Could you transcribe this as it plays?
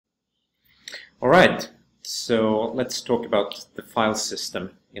All right, so let's talk about the file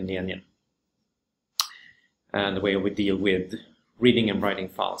system in the Onion and the way we deal with reading and writing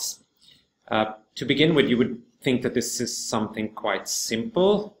files. To begin with, you would think that this is something quite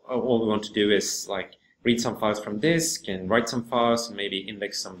simple. All we want to do is like read some files from disk and write some files and maybe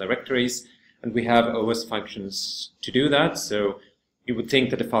index some directories. And we have OS functions to do that. So you would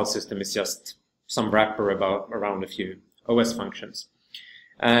think that the file system is just some wrapper around a few OS functions.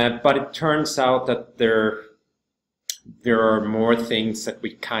 But it turns out that there are more things that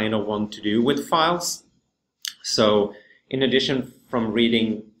we kind of want to do with files. So in addition from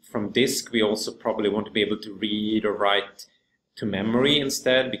reading from disk, we also probably want to be able to read or write to memory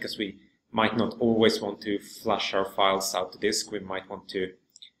instead, because we might not always want to flush our files out to disk. We might want to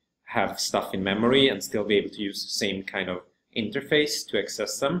have stuff in memory and still be able to use the same kind of interface to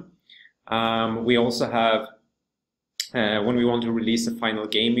access them. We also have, when we want to release a final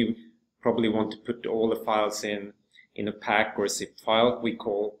game, we probably want to put all the files in a pack or a zip file. We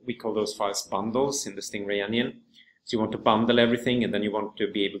call those files bundles in the Stingray Onion. So you want to bundle everything, and then you want to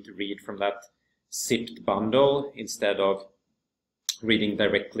be able to read from that zipped bundle instead of reading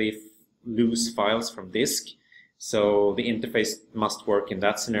directly loose files from disk. So the interface must work in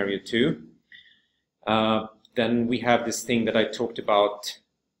that scenario too. Then we have this thing that I talked about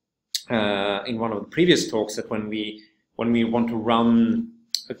in one of the previous talks, that when we want to run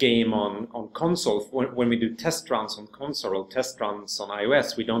a game on console, when we do test runs on console or test runs on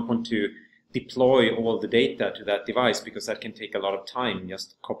iOS, we don't want to deploy all the data to that device, because that can take a lot of time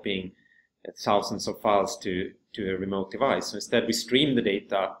just copying thousands of files to a remote device. So instead we stream the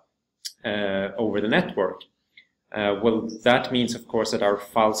data over the network. Well, that means of course that our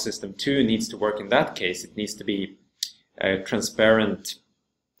file system too needs to work in that case. It needs to be transparent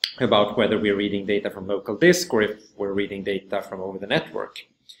about whether we're reading data from local disk or if we're reading data from over the network.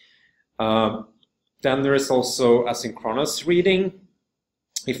 Then there is also asynchronous reading.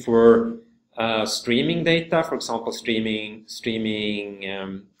 If we're streaming data, for example, streaming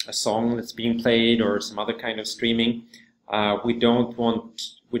a song that's being played or some other kind of streaming, we don't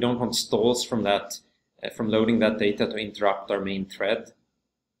want stalls from that, from loading that data to interrupt our main thread.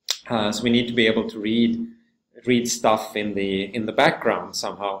 So we need to be able to read stuff in the background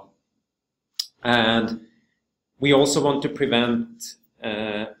somehow. And we also want to prevent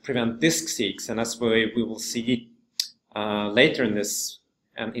disk seeks, and as we will see later in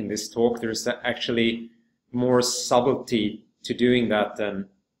this talk, there's actually more subtlety to doing that than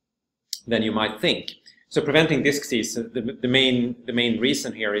you might think. So preventing disk seeks, the main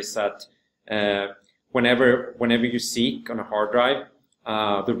reason here is that whenever you seek on a hard drive,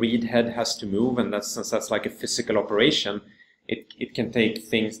 the read head has to move, and since that's like a physical operation, it can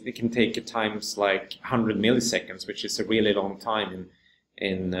take at times like 100 milliseconds, which is a really long time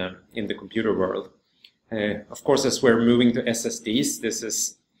in the computer world. Of course, as we're moving to SSDs, this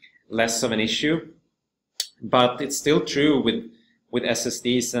is less of an issue, but it's still true with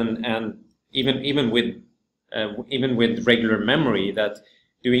SSDs and even with regular memory, that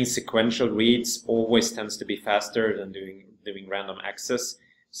doing sequential reads always tends to be faster than doing random access.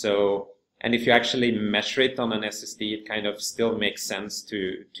 So, and if you actually measure it on an SSD, it kind of still makes sense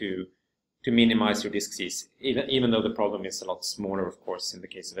to minimize your disk seeks, even though the problem is a lot smaller, of course, in the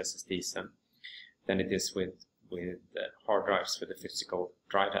case of SSDs than it is with hard drives with a physical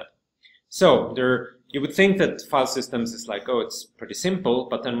drive head. So you would think that file systems is like, oh, it's pretty simple,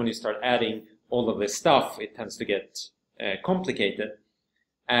 but then when you start adding all of this stuff, it tends to get complicated.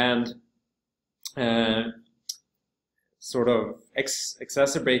 And sort of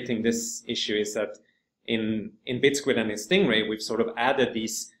exacerbating this issue is that in BitSquid and in Stingray, we've sort of added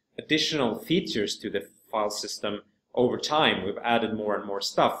these additional features to the file system over time. We've added more and more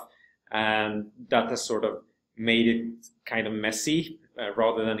stuff, and that has sort of made it kind of messy,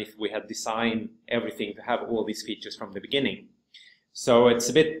 rather than if we had designed everything to have all these features from the beginning. So it's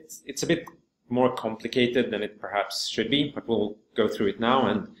a bit more complicated than it perhaps should be, but we'll go through it now,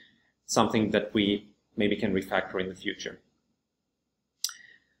 and something that we maybe can refactor in the future.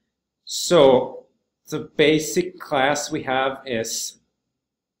 So the basic class we have is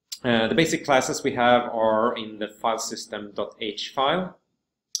the basic classes we have are in the file system.h file.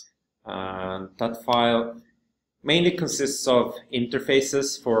 That file mainly consists of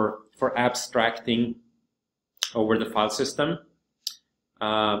interfaces for abstracting over the file system.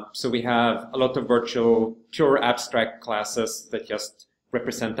 So we have a lot of virtual pure abstract classes that just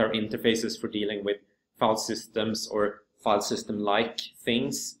represent our interfaces for dealing with file systems or file system-like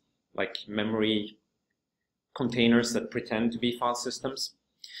things, like memory containers that pretend to be file systems.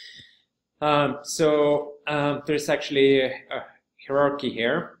 There's actually a hierarchy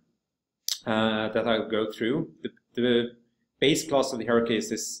here. that I'll go through. The base class of the hierarchy is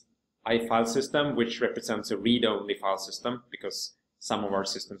this file system, which represents a read-only file system, because some of our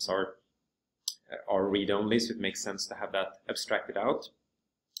systems are read-only, so it makes sense to have that abstracted out.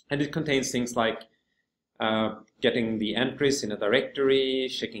 And it contains things like getting the entries in a directory,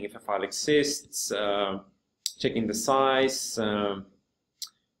 checking if a file exists, checking the size,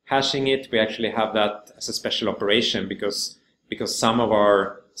 hashing it. We actually have that as a special operation because some of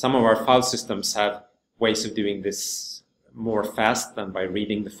our file systems have ways of doing this more fast than by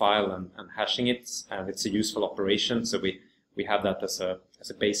reading the file and hashing it, and it's a useful operation. So we have that as a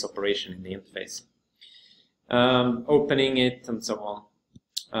base operation in the interface. Opening it and so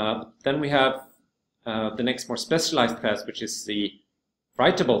on. Then we have the next more specialized class, which is the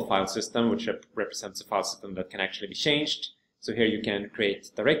writable file system, which represents a file system that can actually be changed. So here you can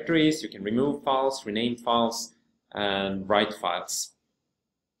create directories, you can remove files, rename files, and write files.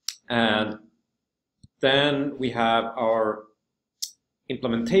 And then we have our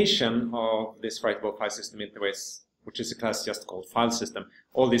implementation of this writable file system interface, which is a class just called file system.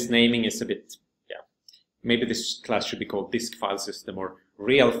 All this naming is a bit, maybe this class should be called disk file system or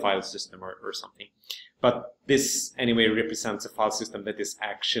real file system or something. But this anyway represents a file system that is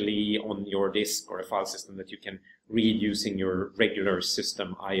actually on your disk, or a file system that you can read using your regular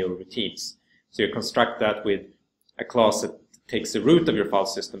system I/O routines. So you construct that with a class that takes the root of your file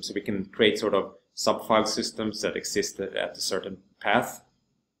system, so we can create sort of sub-file systems that exist at a certain path.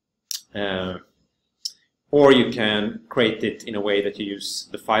 Or you can create it in a way that you use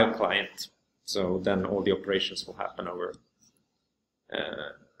the file client. So then all the operations will happen over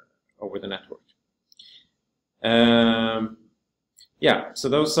the network. Yeah, so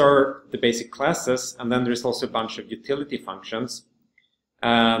those are the basic classes, and then there's also a bunch of utility functions.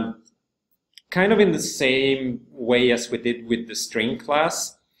 Kind of in the same way as we did with the string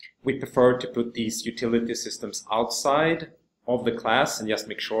class, we prefer to put these utility systems outside of the class and just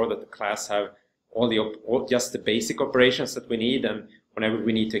make sure that the class have just the basic operations that we need, and whenever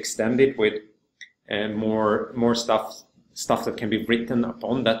we need to extend it with more stuff that can be written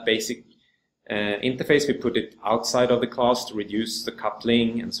upon that basic interface, we put it outside of the class to reduce the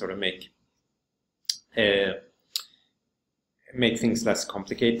coupling and sort of make things less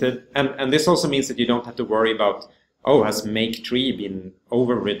complicated. And this also means that you don't have to worry about, oh, has make tree been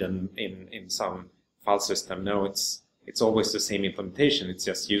overridden in some file system? No, it's always the same implementation. It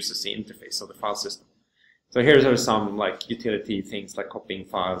just uses the interface of the file system. So here are some like utility things like copying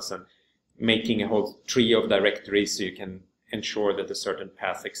files and making a whole tree of directories so you can ensure that a certain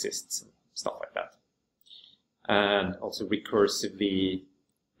path exists and stuff like that. And also recursively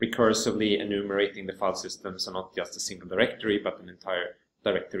enumerating the file system, so not just a single directory, but an entire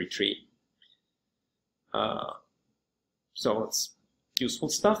directory tree. So it's useful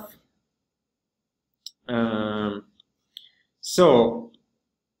stuff. So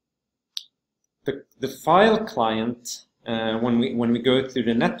the file client, when we go through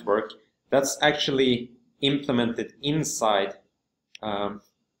the network, that's actually implemented inside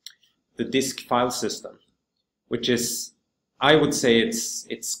the disk file system, which is, I would say,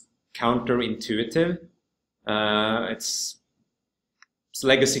 it's counterintuitive. It's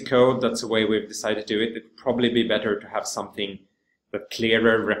legacy code. That's the way we've decided to do it. It'd probably be better to have something that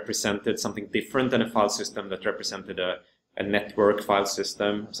clearer represented something different than a file system that represented a network file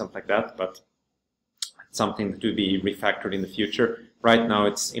system, something like that. But something that will be refactored in the future. Right now,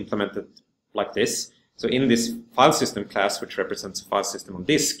 it's implemented like this. So in this file system class, which represents a file system on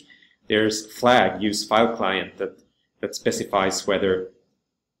disk, there's flag use file client that specifies whether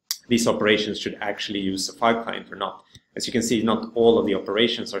these operations should actually use a file client or not. As you can see, not all of the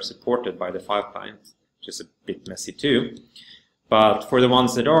operations are supported by the file client, which is a bit messy too. But for the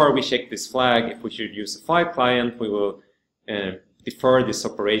ones that are, we check this flag. If we should use a file client, we will defer this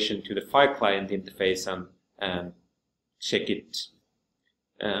operation to the file client interface and check it,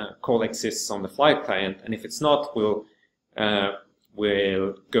 call exists on the file client. And if it's not, we'll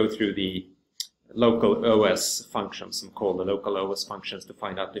go through the local OS functions and call the local OS functions to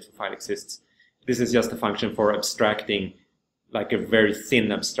find out if a file exists. This is just a function for abstracting, like a very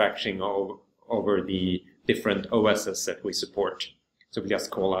thin abstraction over the different OSs that we support. So we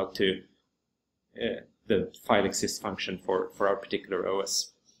just call out to the file exists function for our particular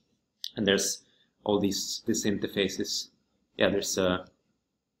OS. And there's all these interfaces. Yeah, there's a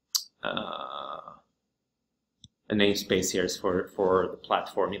namespace here for the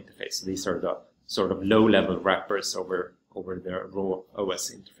platform interface. So these are the sort of low-level wrappers over the raw OS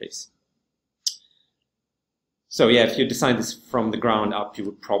interface. So yeah, if you design this from the ground up, you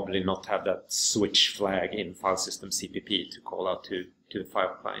would probably not have that switch flag in file system CPP to call out to the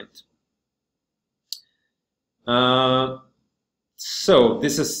file client. So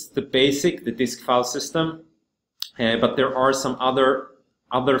this is the basic, the disk file system, but there are some other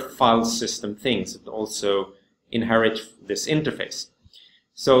file system things that also inherit this interface.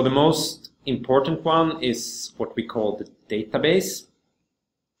 So the most important one is what we call the database,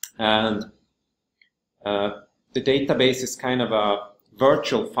 and the database is kind of a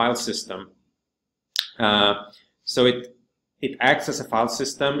virtual file system. So it acts as a file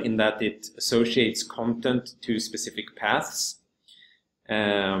system in that it associates content to specific paths,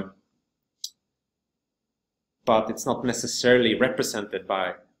 but it's not necessarily represented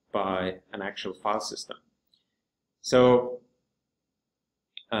by an actual file system. So,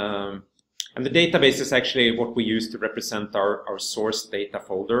 and the database is actually what we use to represent our source data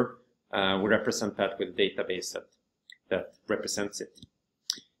folder. We represent that with a database that represents it.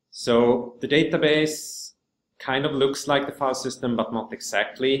 So the database kind of looks like the file system, but not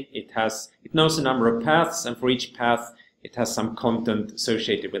exactly. It knows a number of paths, and for each path, it has some content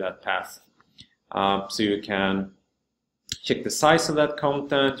associated with that path. So you can check the size of that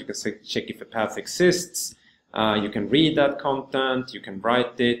content, you can check if a path exists, you can read that content, you can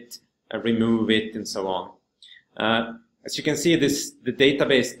write it, remove it, and so on. As you can see, the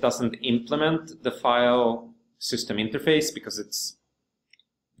database doesn't implement the file system interface because it's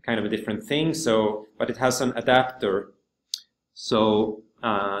kind of a different thing. But it has an adapter, so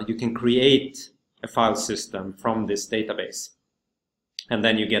you can create a file system from this database, and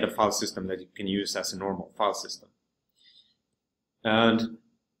then you get a file system that you can use as a normal file system. And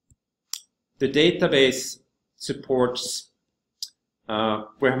the database supports,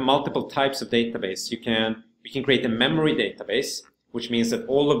 we have multiple types of database. We can create a memory database, which means that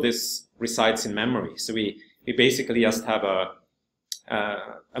all of this resides in memory. So we basically just have a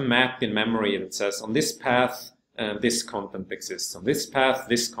map in memory that says on this path this content exists, on this path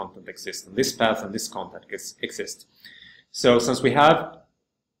this content exists, on this path and this content exists. So since we have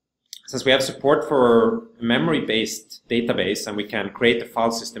support for a memory-based database, and we can create a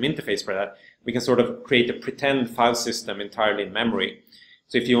file system interface for that, we can sort of create a pretend file system entirely in memory.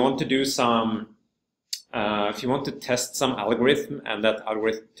 So if you want to do if you want to test some algorithm, and that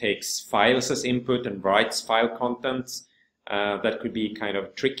algorithm takes files as input and writes file contents, that could be kind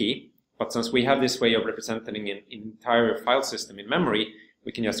of tricky. But since we have this way of representing an entire file system in memory,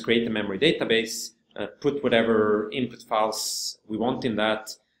 we can just create a memory database, put whatever input files we want in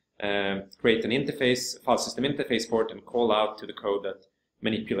that, create an interface, file system interface for it, and call out to the code that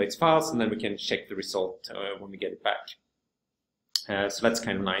manipulates files, and then we can check the result when we get it back. So that's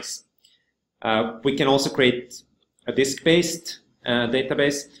kind of nice. We can also create a disk-based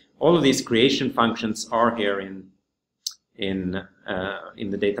database. All of these creation functions are here in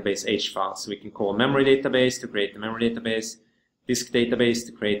the database H file. So we can call memory database to create the memory database, disk database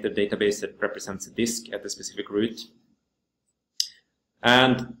to create the database that represents a disk at a specific root.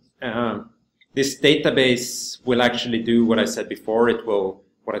 And this database will actually do what I said before.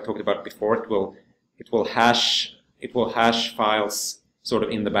 What I talked about before. It will hash files sort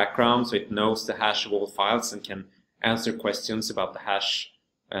of in the background, so it knows the hash of all files and can answer questions about the hash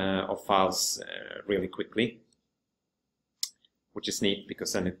of files really quickly, which is neat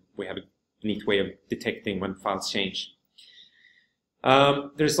because then we have a neat way of detecting when files change.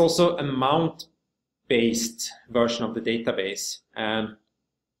 There's also a mount-based version of the database, and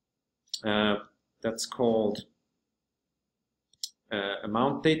that's called a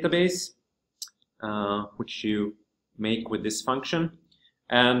mount database, which you make with this function.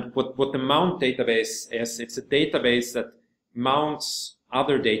 And what the mount database is, it's a database that mounts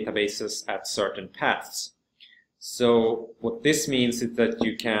other databases at certain paths. So what this means is that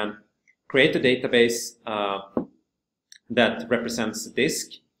you can create a database that represents the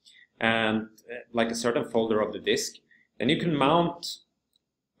disk, and like a certain folder of the disk. Then you can mount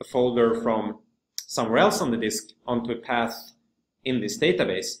a folder from somewhere else on the disk onto a path in this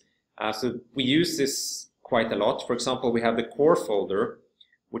database. So we use this quite a lot. For example, we have the core folder,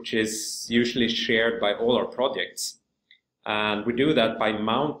 which is usually shared by all our projects. And we do that by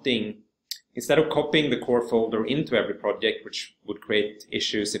mounting, instead of copying the core folder into every project, which would create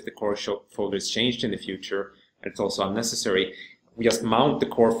issues if the core folder is changed in the future, and it's also unnecessary, we just mount the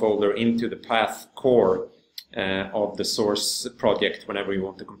core folder into the path core of the source project whenever we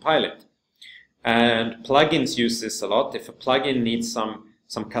want to compile it. And plugins use this a lot. If a plugin needs some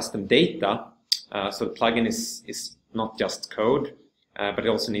custom data, so the plugin is not just code, but it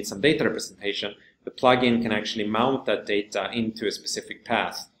also needs some data representation, the plugin can actually mount that data into a specific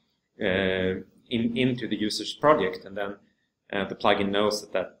path into the user's project, and then the plugin knows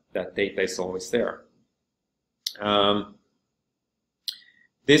that data is always there.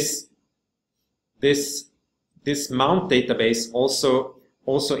 This this mount database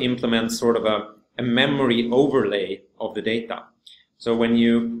also implements sort of a memory overlay of the data. So when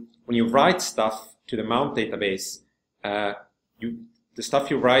you write stuff to the mount database, the stuff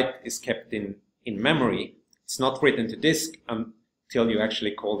you write is kept in memory. It's not written to disk until you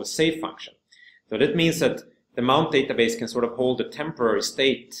actually call the save function. So that means that the mount database can sort of hold a temporary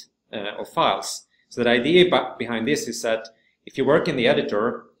state of files. So the idea behind this is that if you work in the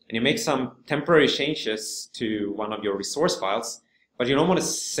editor and you make some temporary changes to one of your resource files, but you don't want to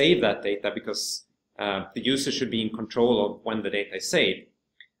save that data because the user should be in control of when the data is saved,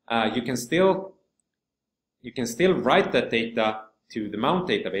 you can still write that data to the mount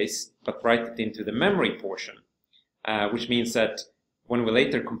database, but write it into the memory portion, which means that when we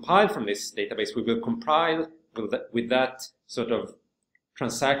later compile from this database, we will compile with that sort of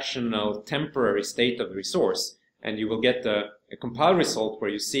transactional temporary state of the resource, and you will get a compile result where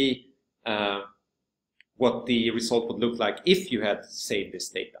you see what the result would look like if you had saved this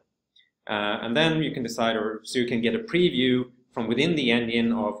data. And then you can decide, so you can get a preview from within the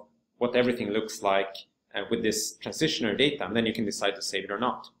engine of what everything looks like with this transitioner data, and then you can decide to save it or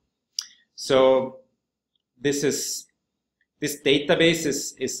not. So this database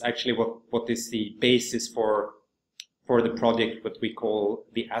is actually what is the basis for the project, what we call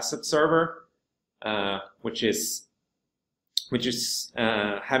the asset server, which is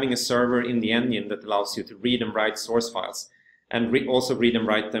having a server in the engine that allows you to read and write source files, and also read and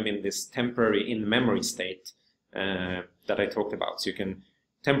write them in this temporary in-memory state that I talked about. So you can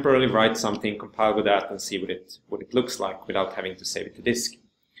temporarily write something, compile with that, and see what it looks like without having to save it to disk.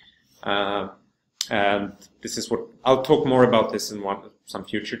 And this is what I'll talk more about this in some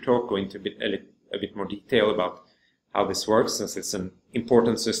future talk, go into a bit more detail about how this works, since it's an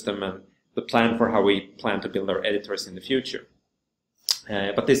important system and the plan for how we plan to build our editors in the future.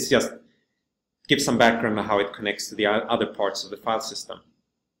 But this just gives some background on how it connects to the other parts of the file system.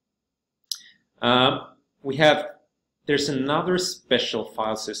 There's another special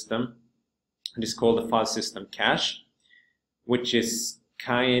file system, and it's called the file system cache, which is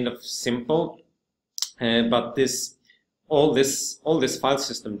kind of simple, but all this file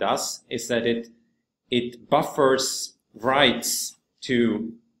system does is that it buffers writes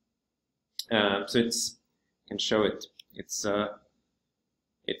to, so I can show it. It's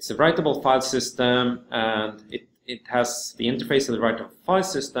a writable file system, and it has the interface of the writable file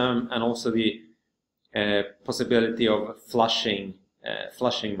system and also the possibility of flushing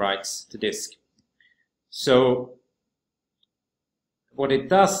writes to disk. So what it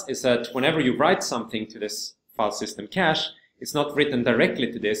does is that whenever you write something to this file system cache, it's not written directly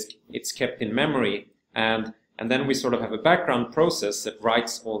to disk, it's kept in memory, and then we sort of have a background process that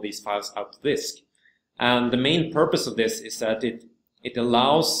writes all these files out to disk. And the main purpose of this is that it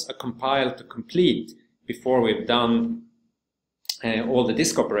allows a compile to complete before we've done all the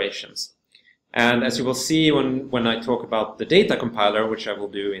disk operations. And as you will see when I talk about the data compiler, which I will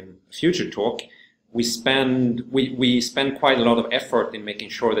do in a future talk, we spend quite a lot of effort in making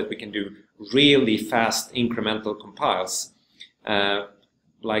sure that we can do really fast incremental compiles.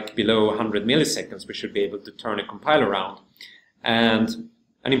 Like below 100 milliseconds, we should be able to turn a compile around. And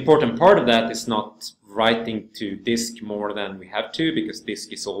an important part of that is not writing to disk more than we have to, because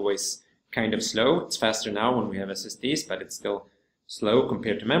disk is always kind of slow. It's faster now when we have SSDs, but it's still slow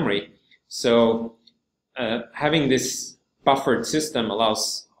compared to memory. So having this buffered system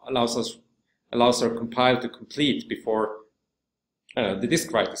allows our compile to complete before the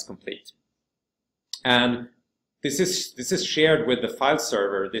disk write is complete. And this is shared with the file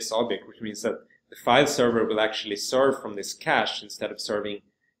server, this object, which means that the file server will actually serve from this cache instead of serving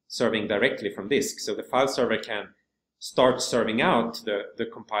directly from disk. So the file server can start serving out the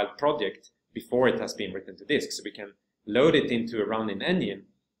compiled project before it has been written to disk. So we can load it into a running engine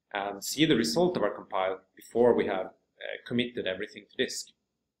and see the result of our compile before we have committed everything to disk,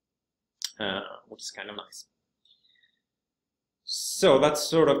 which is kind of nice. So that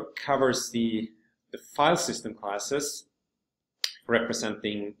sort of covers the file system classes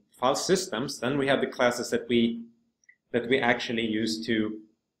representing file systems. Then we have the classes that we actually use to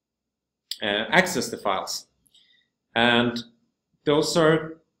access the files, and those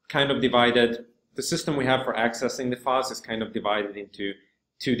are kind of divided. The system we have for accessing the files is kind of divided into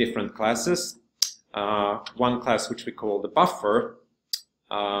two different classes. One class which we call the buffer,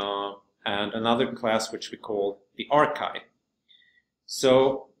 and another class which we call the archive.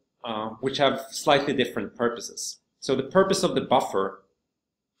 So which have slightly different purposes. So the purpose of the buffer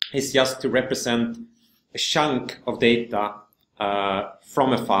is just to represent a chunk of data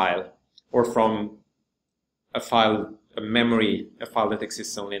from a file, or from a file, a file that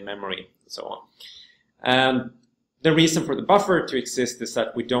exists only in memory, and so And the reason for the buffer to exist is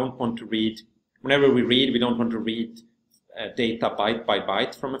that we don't want to read, whenever we read, we don't want to read data byte by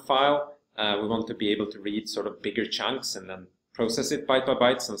byte from a file. We want to be able to read sort of bigger chunks and then process it byte by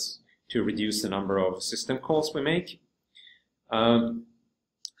byte, since to reduce the number of system calls we make.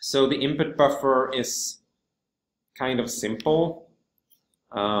 So the input buffer is kind of simple.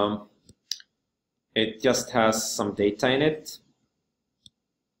 It just has some data in it.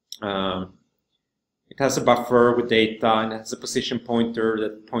 It has a buffer with data, and it has a position pointer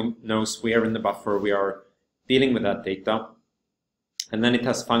that knows where in the buffer we are dealing with that data. And then it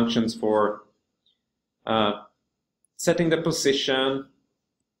has functions for setting the position.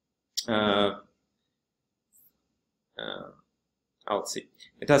 Let's see.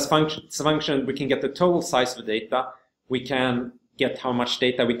 It has function. We can get the total size of the data. We can get how much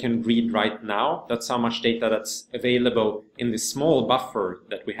data we can read right now. That's how much data that's available in this small buffer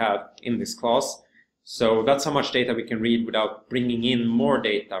that we have in this class. So that's how much data we can read without bringing in more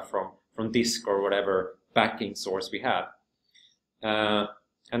data from disk or whatever backing source we have.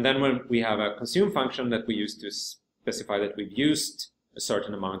 And then when we have a consume function that we use to specify that we've used a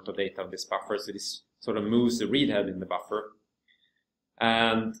certain amount of data of this buffer, so this sort of moves the read head in the buffer.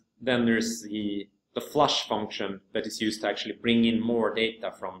 And then there's the flush function that is used to actually bring in more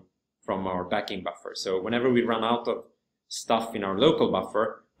data from our backing buffer. So whenever we run out of stuff in our local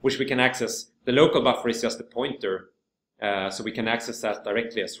buffer, which we can access, the local buffer is just a pointer, so we can access that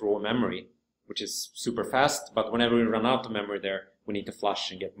directly as raw memory, which is super fast. But whenever we run out of memory there, we need to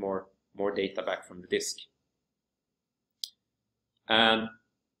flush and get more data back from the disk. And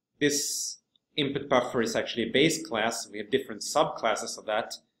this input buffer is actually a base class. We have different subclasses of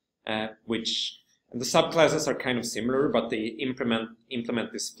that, and the subclasses are kind of similar, but they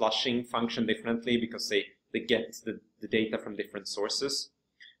implement this flushing function differently because they get the data from different sources.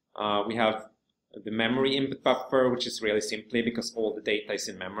 We have the memory input buffer, which is really simply because all the data is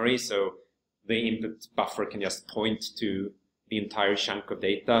in memory, so the input buffer can just point to the entire chunk of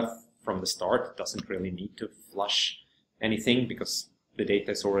data from the start. It doesn't really need to flush anything because the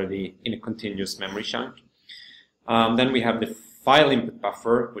data is already in a continuous memory chunk. Then we have the file input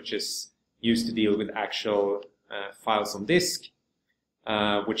buffer, which is used to deal with actual files on disk,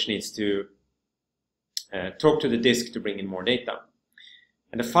 which needs to talk to the disk to bring in more data.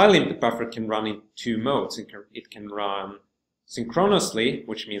 And the file input buffer can run in two modes. It can run synchronously,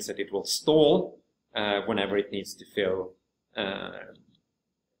 which means that it will stall whenever it needs to fill the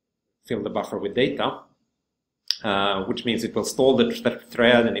buffer with data, which means it will stall the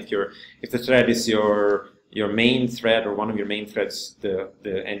thread. And if the thread is your main thread or one of your main threads, the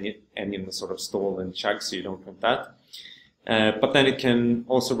engine will sort of stall and chug, so you don't want that. But then it can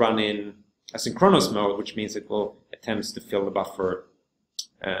also run in asynchronous mode, which means it will attempt to fill the buffer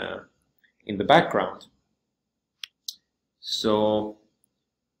in the background. So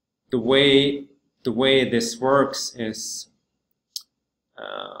the way this works is,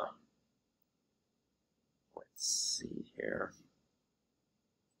 let's see here.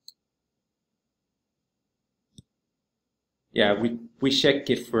 Yeah, we check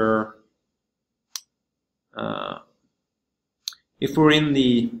if we're in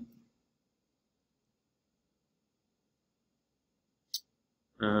the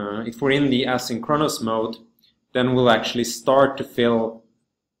asynchronous mode, then we'll actually start to fill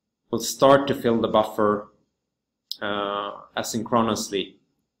the buffer asynchronously.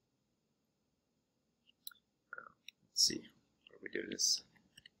 Let's see how we do this.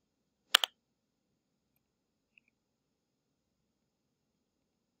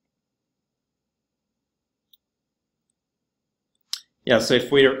 Yeah, so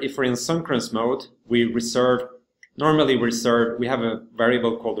if we're in synchronous mode, we have a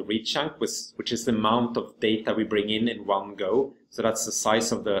variable called the read chunk, which is the amount of data we bring in one go. So that's the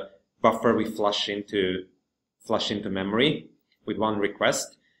size of the buffer we flush into memory with one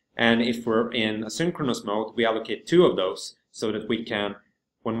request. And if we're in asynchronous mode, we allocate two of those so that we can,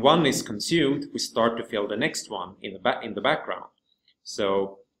 when one is consumed, we start to fill the next one in the background.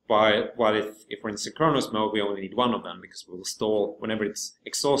 So while if we're in synchronous mode, we only need one of them because we will stall whenever it's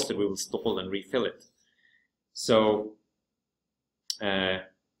exhausted. We will stall and refill it. So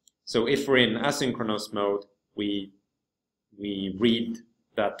if we're in asynchronous mode, we read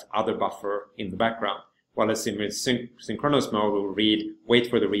that other buffer in the background. While as in synchronous mode, we'll wait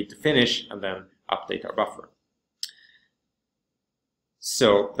for the read to finish, and then update our buffer.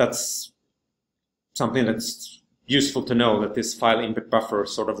 So that's something that's useful to know, that this file input buffer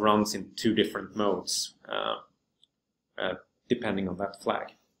sort of runs in two different modes, depending on that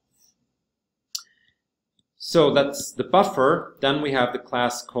flag. So that's the buffer. Then we have the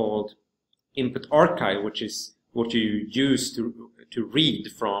class called input archive, which is what you use to read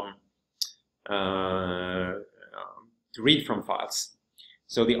from files.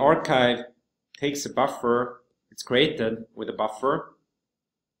 So the archive takes a buffer. It's created with a buffer,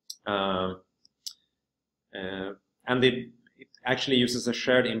 and it actually uses a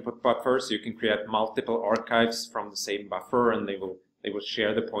shared input buffer, so you can create multiple archives from the same buffer, and they will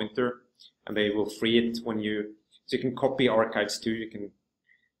share the pointer, and they will free it when you. So you can copy archives too. You can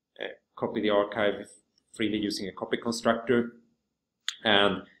copy the archive freely using a copy constructor,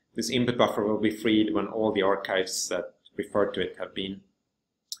 and this input buffer will be freed when all the archives that refer to it have been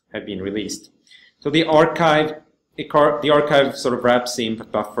released. So the archive sort of wraps the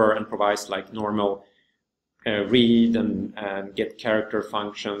input buffer and provides like normal read and get character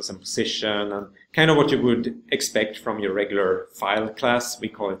functions and position and kind of what you would expect from your regular file class. We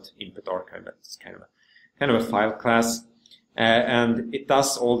call it input archive, but it's kind of a file class. And it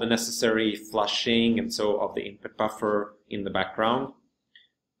does all the necessary flushing and so of the input buffer in the background.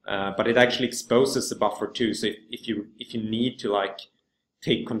 But it actually exposes the buffer too. So if you need to like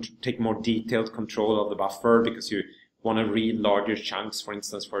take more detailed control of the buffer because you want to read larger chunks, for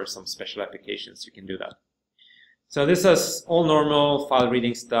instance, for some special applications, you can do that. So this has all normal file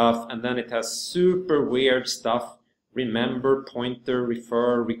reading stuff, and then it has super weird stuff: remember, pointer,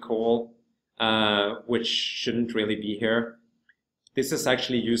 refer, recall, which shouldn't really be here. This is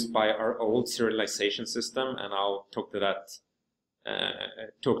actually used by our old serialization system, and I'll talk about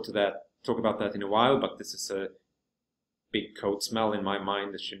that in a while. But this is a big code smell in my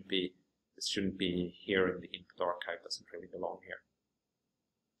mind. This shouldn't be here in the input archive. It doesn't really belong here.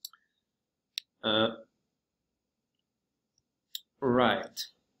 Right.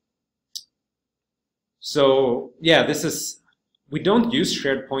 So yeah, we don't use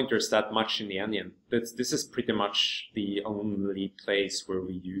shared pointers that much in the Onion. This is pretty much the only place where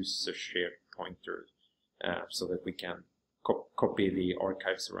we use a shared pointer so that we can copy the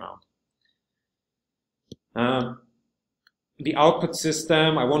archives around. The output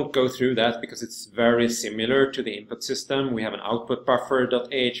system, I won't go through that because it's very similar to the input system. We have an output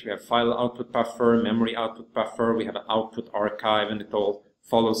buffer.h, we have file output buffer, memory output buffer, we have an output archive, and it all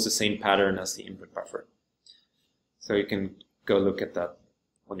follows the same pattern as the input buffer. So you can go look at that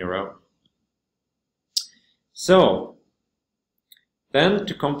on your own. So then,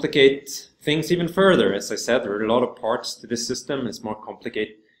 to complicate things even further, as I said, there are a lot of parts to this system. It's more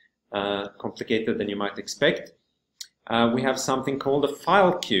complicated than you might expect. We have something called a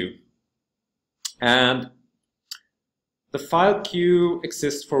file queue. And the file queue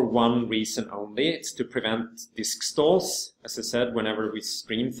exists for one reason only. It's to prevent disk stalls. As I said, whenever we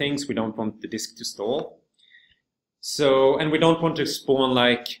stream things, we don't want the disk to stall. So, and we don't want to spawn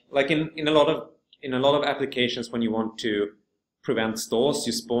like in a lot of applications, when you want to prevent stalls,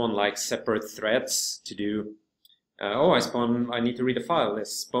 you spawn like separate threads to do. I need to read a file.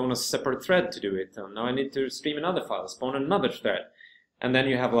 Let's spawn a separate thread to do it. Now I need to stream another file. Spawn another thread. And then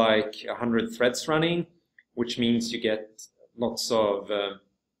you have like 100 threads running, which means you get lots of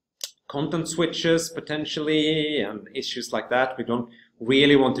content switches potentially and issues like that. We don't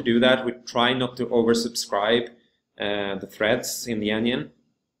really want to do that. We try not to oversubscribe the threads in the Onion.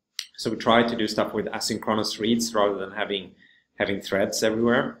 So we try to do stuff with asynchronous reads rather than having threads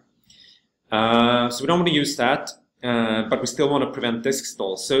everywhere. So we don't want to use that. But we still want to prevent disk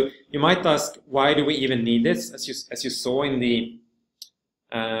stalls. So you might ask, why do we even need this? As you saw in the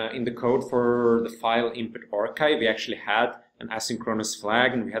code for the file input archive, we actually had an asynchronous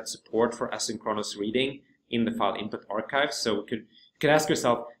flag, and we had support for asynchronous reading in the file input archive. So you could ask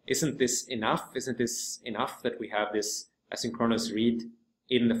yourself, isn't this enough? Isn't this enough that we have this asynchronous read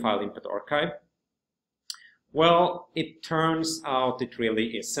in the file input archive? Well, it turns out it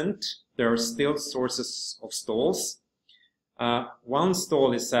really isn't. There are still sources of stalls. One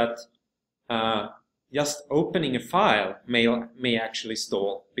stall is that just opening a file may actually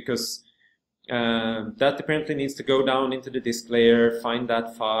stall, because that apparently needs to go down into the disk layer, find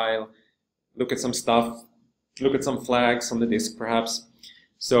that file, look at some stuff, look at some flags on the disk perhaps.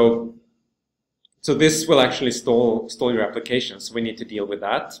 So this will actually stall your application. So we need to deal with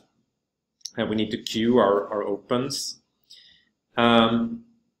that. And we need to queue our opens.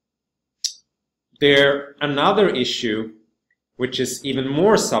 Another issue, which is even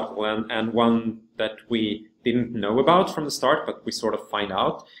more subtle and one that we didn't know about from the start, but we sort of find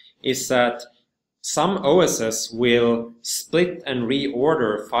out, is that some OSs will split and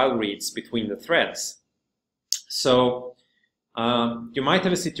reorder file reads between the threads. So you might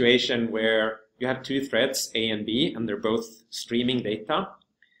have a situation where you have two threads, A and B, and they're both streaming data.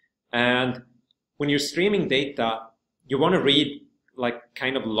 And when you're streaming data, you want to read like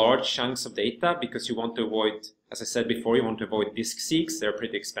kind of large chunks of data because you want to avoid, as I said before, you want to avoid disk seeks. They're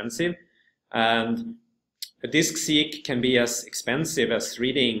pretty expensive. And a disk seek can be as expensive as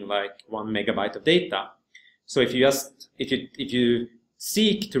reading like 1 megabyte of data. So if you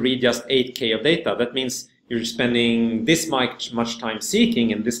seek to read just 8K of data, that means you're spending this much time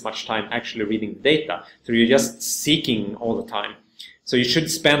seeking and this much time actually reading the data. So you're just seeking all the time. So you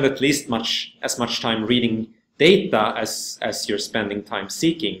should spend at least as much time reading data as you're spending time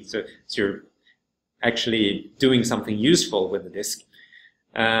seeking. So you're actually doing something useful with the disk.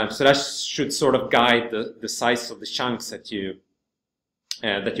 So that should sort of guide the size of the chunks that you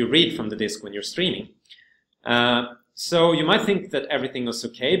read from the disk when you're streaming. So you might think that everything was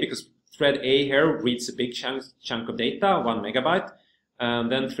okay because thread A here reads a big chunk of data, 1 megabyte.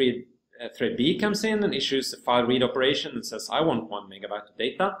 Then thread B comes in and issues a file read operation and says, I want 1 megabyte of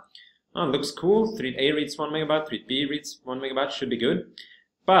data. Oh, it looks cool. Thread A reads 1 megabyte, thread B reads 1 megabyte, should be good.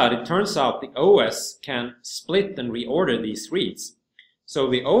 But it turns out the OS can split and reorder these reads. So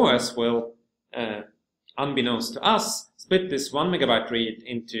the OS will, unbeknownst to us, split this 1 megabyte read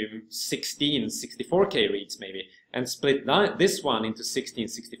into 16 64K reads maybe, and split this one into 16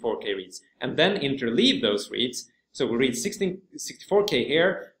 64K reads, and then interleave those reads. So we'll read 16 64K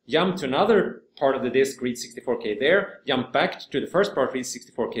here, jump to another part of the disk, read 64K there, jump back to the first part, read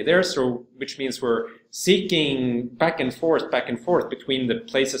 64K there, so which means we're seeking back and forth between the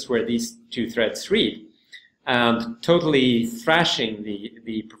places where these two threads read, and totally thrashing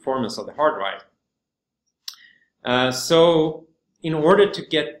the performance of the hard drive. So in order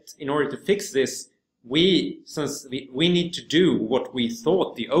to fix this, since we need to do what we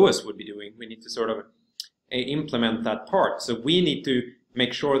thought the OS would be doing, we need to sort of implement that part. So we need to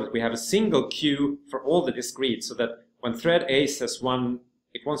make sure that we have a single queue for all the disk reads, so that when thread A says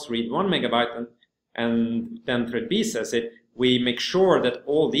it wants to read 1 megabyte, and then thread B says it, we make sure that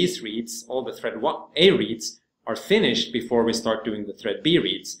all these reads, all the thread A reads, are finished before we start doing the thread B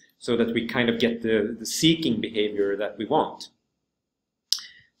reads, so that we kind of get the seeking behavior that we want.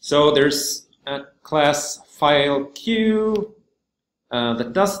 So there's a class file queue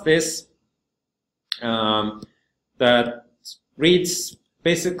that does this, that reads,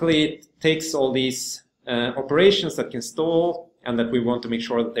 basically takes all these operations that can stall and that we want to make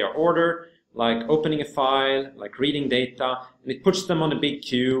sure that they are ordered, like opening a file, like reading data, and it puts them on a big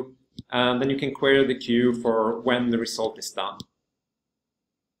queue, and then you can query the queue for when the result is done.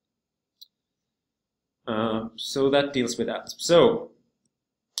 So that deals with that. So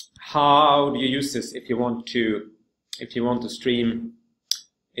how do you use this if you want to stream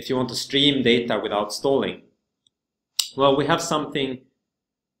data without stalling? Well, we have something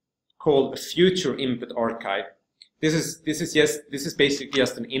called a future input archive. This is basically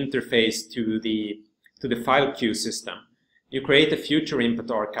just an interface to the file queue system. You create a future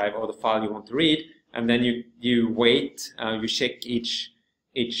input archive of the file you want to read, and then you wait. You check each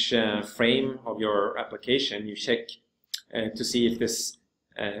frame of your application. You check to see if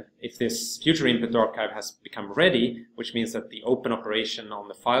this future input archive has become ready, which means that the open operation on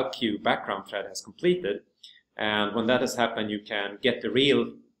the file queue background thread has completed. And when that has happened, you can get the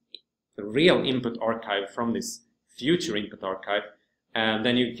real input archive from this future input archive, and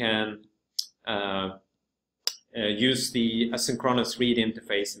then you can use the asynchronous read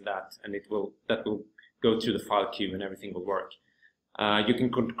interface in that, and that will go through the file queue and everything will work. You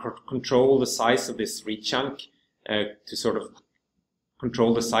can control the size of this read chunk to sort of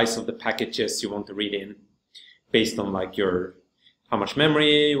control the size of the packages you want to read in, based on like how much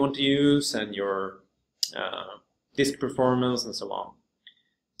memory you want to use and your disk performance and so on.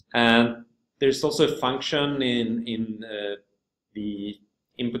 And there's also a function in the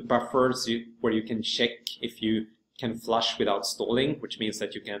input buffers where you can check if you can flush without stalling, which means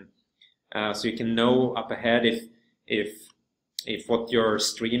that you can know up ahead if what you're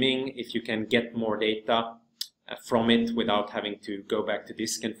streaming, if you can get more data from it without having to go back to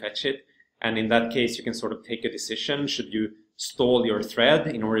disk and fetch it. And in that case, you can sort of take a decision. Should you stall your thread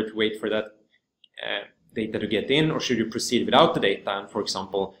in order to wait for that data to get in, or should you proceed without the data and, for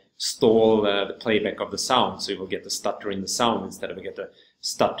example, stall the playback of the sound, so you will get a stutter in the sound instead of get a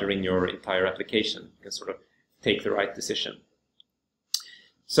stutter in your entire application? You can sort of take the right decision.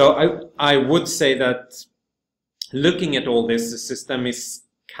 So I would say that looking at all this, the system is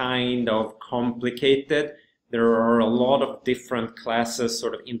kind of complicated. There are a lot of different classes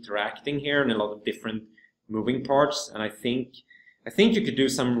sort of interacting here and a lot of different moving parts, and I think you could do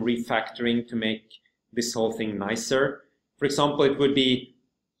some refactoring to make this whole thing nicer. For example, it would be,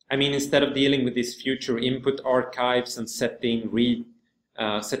 instead of dealing with these future input archives and setting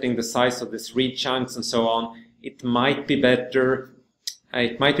the size of this read chunks and so on, it might be better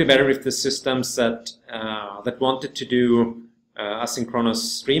it might be better if the systems that that wanted to do asynchronous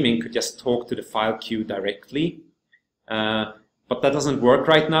streaming could just talk to the file queue directly. But that doesn't work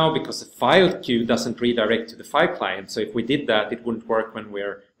right now because the file queue doesn't redirect to the file client. So if we did that, it wouldn't work when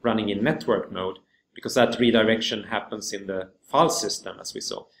we're running in network mode, because that redirection happens in the file system, as we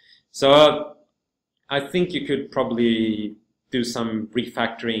saw. So I think you could probably do some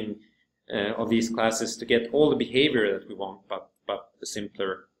refactoring of these classes to get all the behavior that we want, but a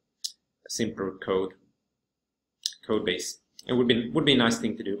simpler code base. It would be a nice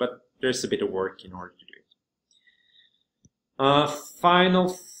thing to do, but there's a bit of work in order to do it.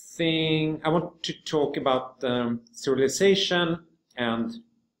 Final thing, I want to talk about serialization and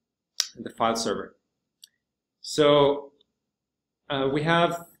the file server. So we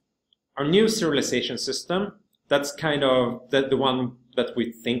have our new serialization system. That's kind of the one that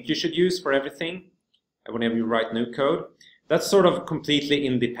we think you should use for everything whenever you write new code. That's sort of completely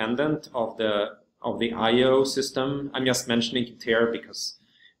independent of the I/O system. I'm just mentioning it here because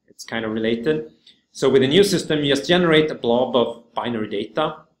it's kind of related. So with the new system, you just generate a blob of binary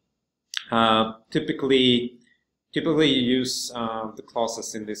data. Typically you use the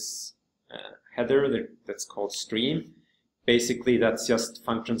classes in this header that's called stream. Basically, that's just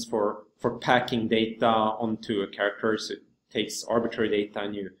functions for packing data onto a character. So it takes arbitrary data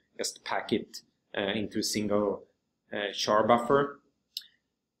and you just pack it into a single char buffer.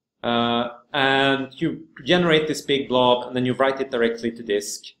 And you generate this big blob, and then you write it directly to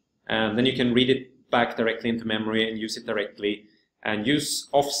disk, and then you can read it back directly into memory and use it directly, and use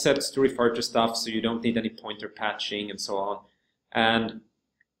offsets to refer to stuff, so you don't need any pointer patching and so on. And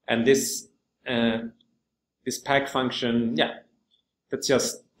this pack function, yeah, that's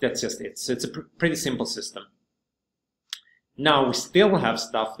just it. So it's a pretty simple system. Now we still have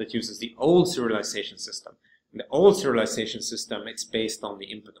stuff that uses the old serialization system. In the old serialization system, it's based on the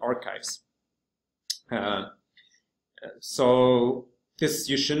input archives. So this,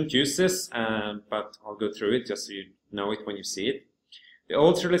 you shouldn't use this, but I'll go through it just so you know it when you see it. The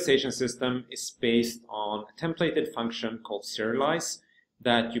old serialization system is based on a templated function called serialize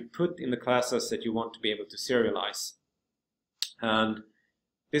that you put in the classes that you want to be able to serialize. And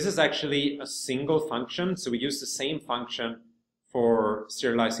this is actually a single function, so we use the same function for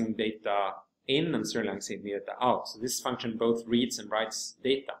serializing data in and serializing data out. So this function both reads and writes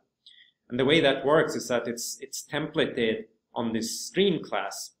data. And the way that works is that it's templated on this stream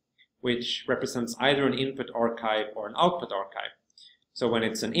class, which represents either an input archive or an output archive. So when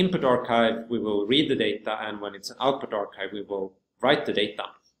it's an input archive, we will read the data, and when it's an output archive, we will write the data.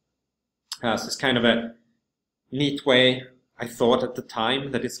 So it's kind of a neat way, I thought at the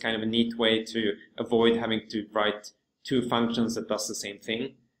time, that it's kind of a neat way to avoid having to write two functions that does the same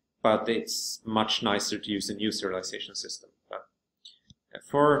thing, but it's much nicer to use a new serialization system. But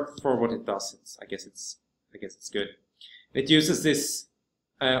for what it does, I guess it's good. It uses this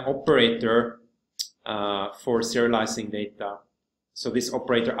operator for serializing data. So this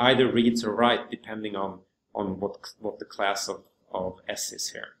operator either reads or writes depending on what the class of S is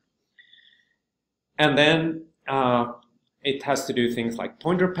here. And then it has to do things like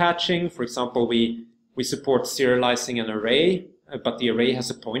pointer patching. For example, we support serializing an array, but the array has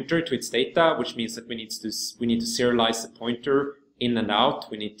a pointer to its data, which means that we need to serialize the pointer in and out.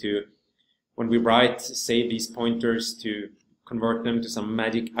 We need to, when we write, save these pointers to convert them to some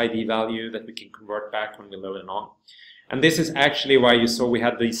magic ID value that we can convert back when we load it on. And this is actually why you saw we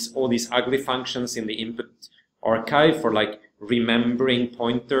had all these ugly functions in the input archive for like remembering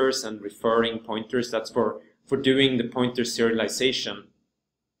pointers and referring pointers. That's for doing the pointer serialization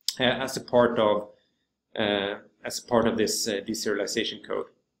as a part of this deserialization code.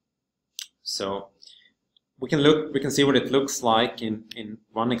 So we can see what it looks like in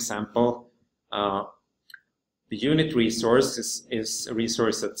one example. The unit resource is a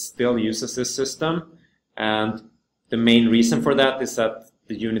resource that still uses this system, and the main reason for that is that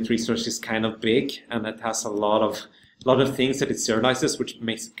the unit resource is kind of big and it has a lot of things that it serializes, which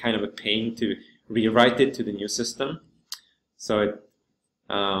makes it kind of a pain to rewrite it to the new system. So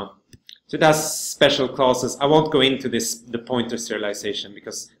it has special clauses. I won't go into the pointer serialization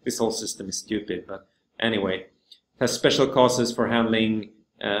because this whole system is stupid. But anyway, it has special clauses for handling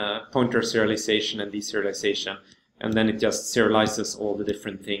pointer serialization and deserialization, and then it just serializes all the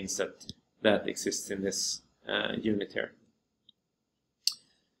different things that exists in this unit here.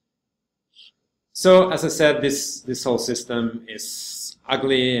 So as I said, this whole system is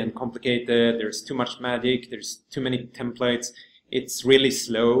ugly and complicated. There's too much magic. There's too many templates. It's really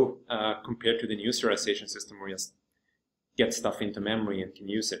slow compared to the new serialization system where you just get stuff into memory and can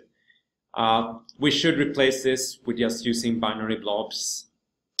use it. We should replace this with just using binary blobs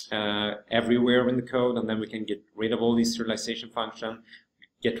everywhere in the code, and then we can get rid of all these serialization functions,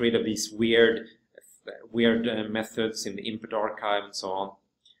 get rid of these weird methods in the input archive and so on.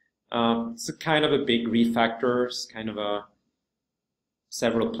 It's a kind of a big refactor. It's kind of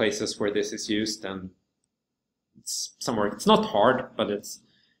several places where this is used, and it's some work. It's not hard, but it's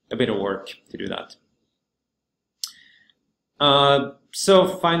a bit of work to do that. So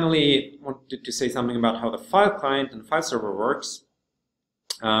finally, I wanted to say something about how the file client and file server works.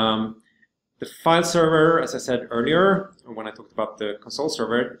 The file server, as I said earlier, when I talked about the console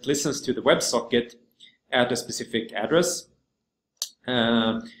server, it listens to the WebSocket at a specific address.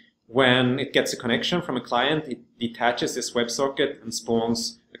 When it gets a connection from a client, it detaches this WebSocket and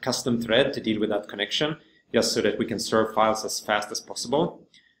spawns a custom thread to deal with that connection, just so that we can serve files as fast as possible.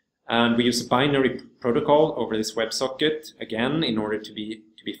 And we use a binary protocol over this WebSocket, again, in order to be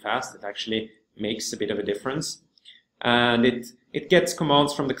fast. It actually makes a bit of a difference. And it gets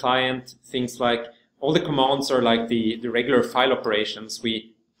commands from the client, things like, all the commands are like the regular file operations.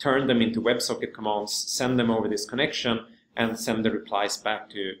 We turn them into WebSocket commands, send them over this connection, and send the replies back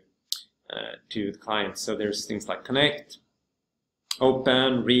to the client. So there's things like connect,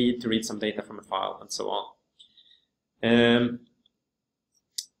 open, read to read some data from a file, and so on.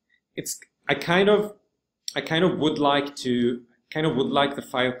 I kind of would like the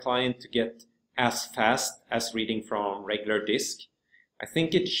file client to get as fast as reading from regular disk. I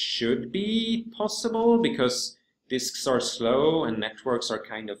think it should be possible because disks are slow and networks are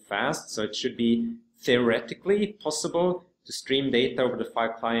kind of fast, so it should be theoretically possible to stream data over the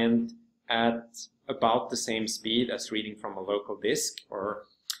file client at about the same speed as reading from a local disk. Or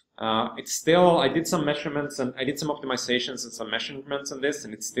it's still, I did some measurements and I did some optimizations and some measurements on this,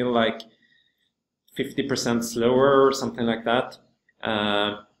 and it's still like 50% slower or something like that.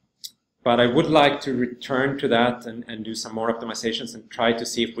 But I would like to return to that and do some more optimizations and try to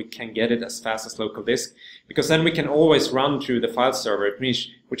see if we can get it as fast as local disk, because then we can always run through the file server,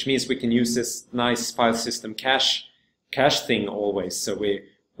 which means we can use this nice file system cache thing always. So we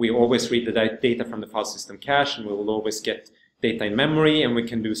always read the data from the file system cache, and we will always get data in memory, and we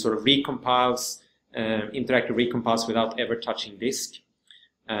can do sort of recompiles, interactive recompiles without ever touching disk,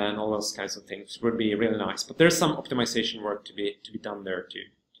 and all those kinds of things would be really nice. But there's some optimization work to be done there to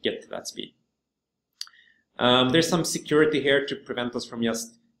get to that speed. There's some security here to prevent us from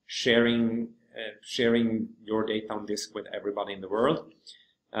just sharing your data on disk with everybody in the world.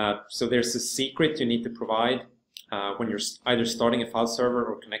 So there's a secret you need to provide when you're either starting a file server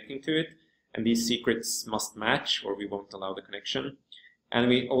or connecting to it, and these secrets must match or we won't allow the connection. And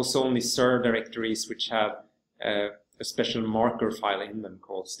we also only serve directories which have a special marker file in them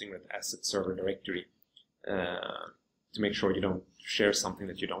called Stingray asset server directory, to make sure you don't share something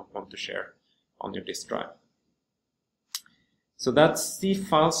that you don't want to share on your disk drive. So that's the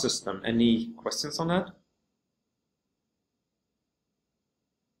file system. Any questions on that?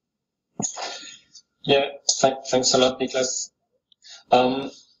 Yeah, thanks a lot, Niklas.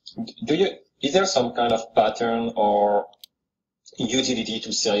 Is there some kind of pattern or utility to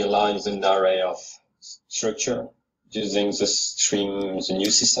serialize an array of structure using the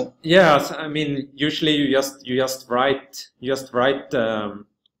new system? Yes, I mean usually you just write each.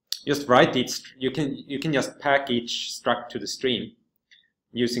 You can just pack each struct to the stream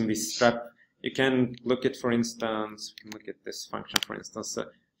using this strap. You can look at, for instance, you can look at this function, for instance,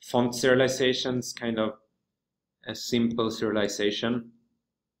 font serialization is kind of a simple serialization.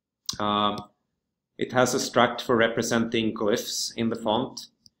 It has a struct for representing glyphs in the font.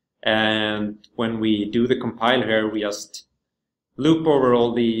 And when we do the compile here, we just loop over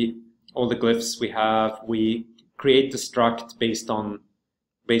all the glyphs we have. We create the struct based on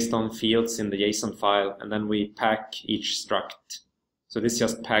fields in the JSON file, and then we pack each struct. So this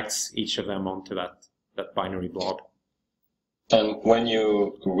just packs each of them onto that binary blob. And when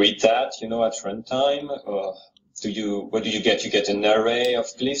you read that, at runtime, what do you get? You get an array of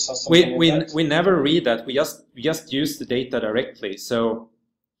glyphs or something like that? We never read that. We just use the data directly. So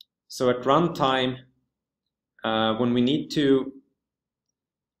at runtime, when we need to,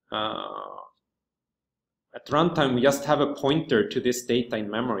 at runtime, we just have a pointer to this data in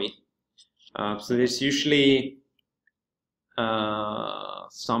memory. So there's usually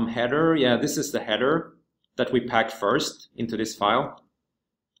some header. Yeah, this is the header that we pack first into this file.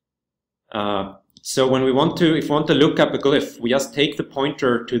 So when if we want to look up a glyph, we just take the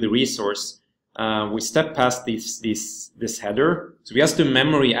pointer to the resource. We step past this header. So we just do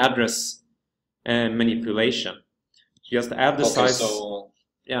memory address manipulation. You just add the size. So,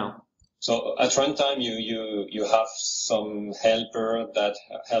 yeah. So at runtime, you have some helper that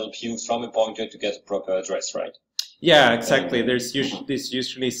help you from a pointer to get a proper address, right? Yeah, exactly. There's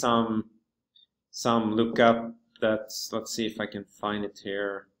usually some lookup. Let's see if I can find it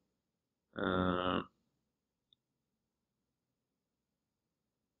here.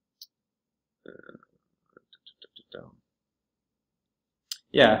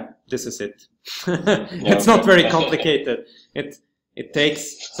 Yeah, this is it. It's not very complicated. It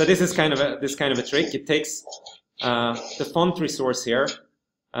takes, so this is kind of a trick. It takes the font resource here.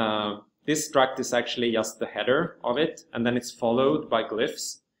 This struct is actually just the header of it, and then it's followed by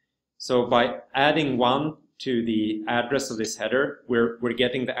glyphs. So by adding 1 to the address of this header, we're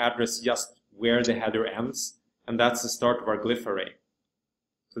getting the address just where the header ends, and that's the start of our glyph array.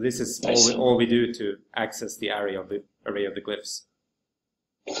 So this is all we do to access the array of the glyphs.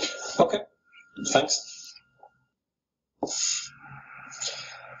 Okay, thanks.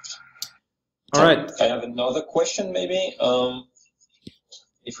 All right. I have another question, maybe.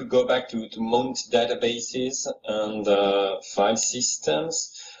 If we go back to mount databases and file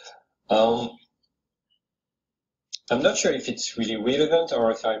systems, I'm not sure if it's really relevant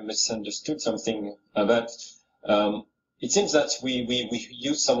or if I misunderstood something, but it seems that we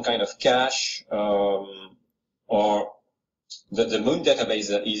use some kind of cache, or the Moon database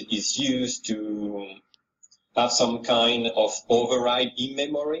is used to have some kind of override in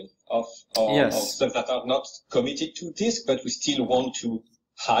memory of stuff that are not committed to disk, but we still want to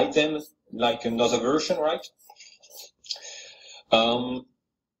hide them like another version, right?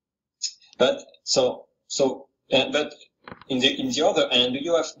 But in the other end,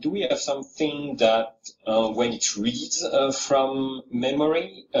 do we have something that when it reads from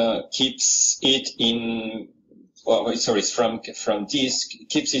memory keeps it in from disk,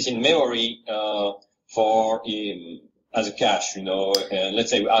 keeps it in memory for as a cache, you know.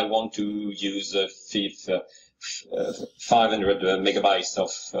 Let's say I want to use 500 megabytes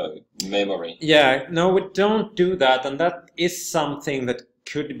of memory. Yeah, no, we don't do that, and that is something that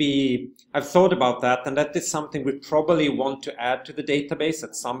could be. I've thought about that, and that is something we probably want to add to the database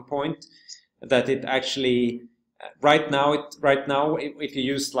at some point. That it actually, right now, if you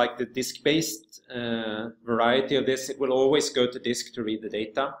use like the disk-based variety of this, it will always go to disk to read the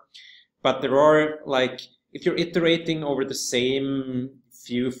data. But there are, like, if you're iterating over the same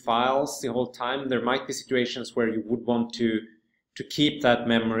few files the whole time, there might be situations where you would want to keep that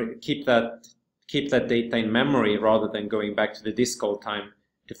memory, keep that data in memory rather than going back to the disk all the time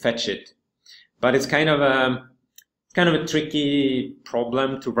to fetch it. But it's kind of a tricky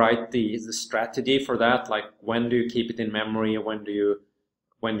problem to write the strategy for that. Like, when do you keep it in memory, or when do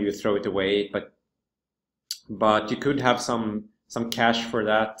you throw it away? But you could have some cache for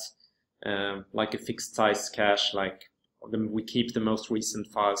that, like a fixed size cache. Like, we keep the most recent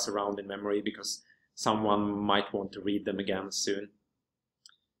files around in memory because someone might want to read them again soon.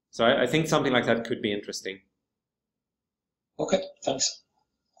 So I think something like that could be interesting. Okay, thanks.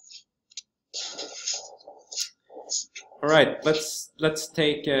 All right, let's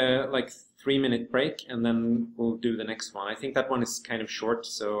take a 3-minute break, and then we'll do the next one. I think that one is kind of short,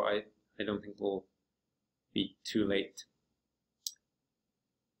 so I don't think we'll be too late.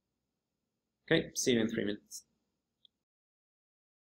 Okay, see you in 3 minutes.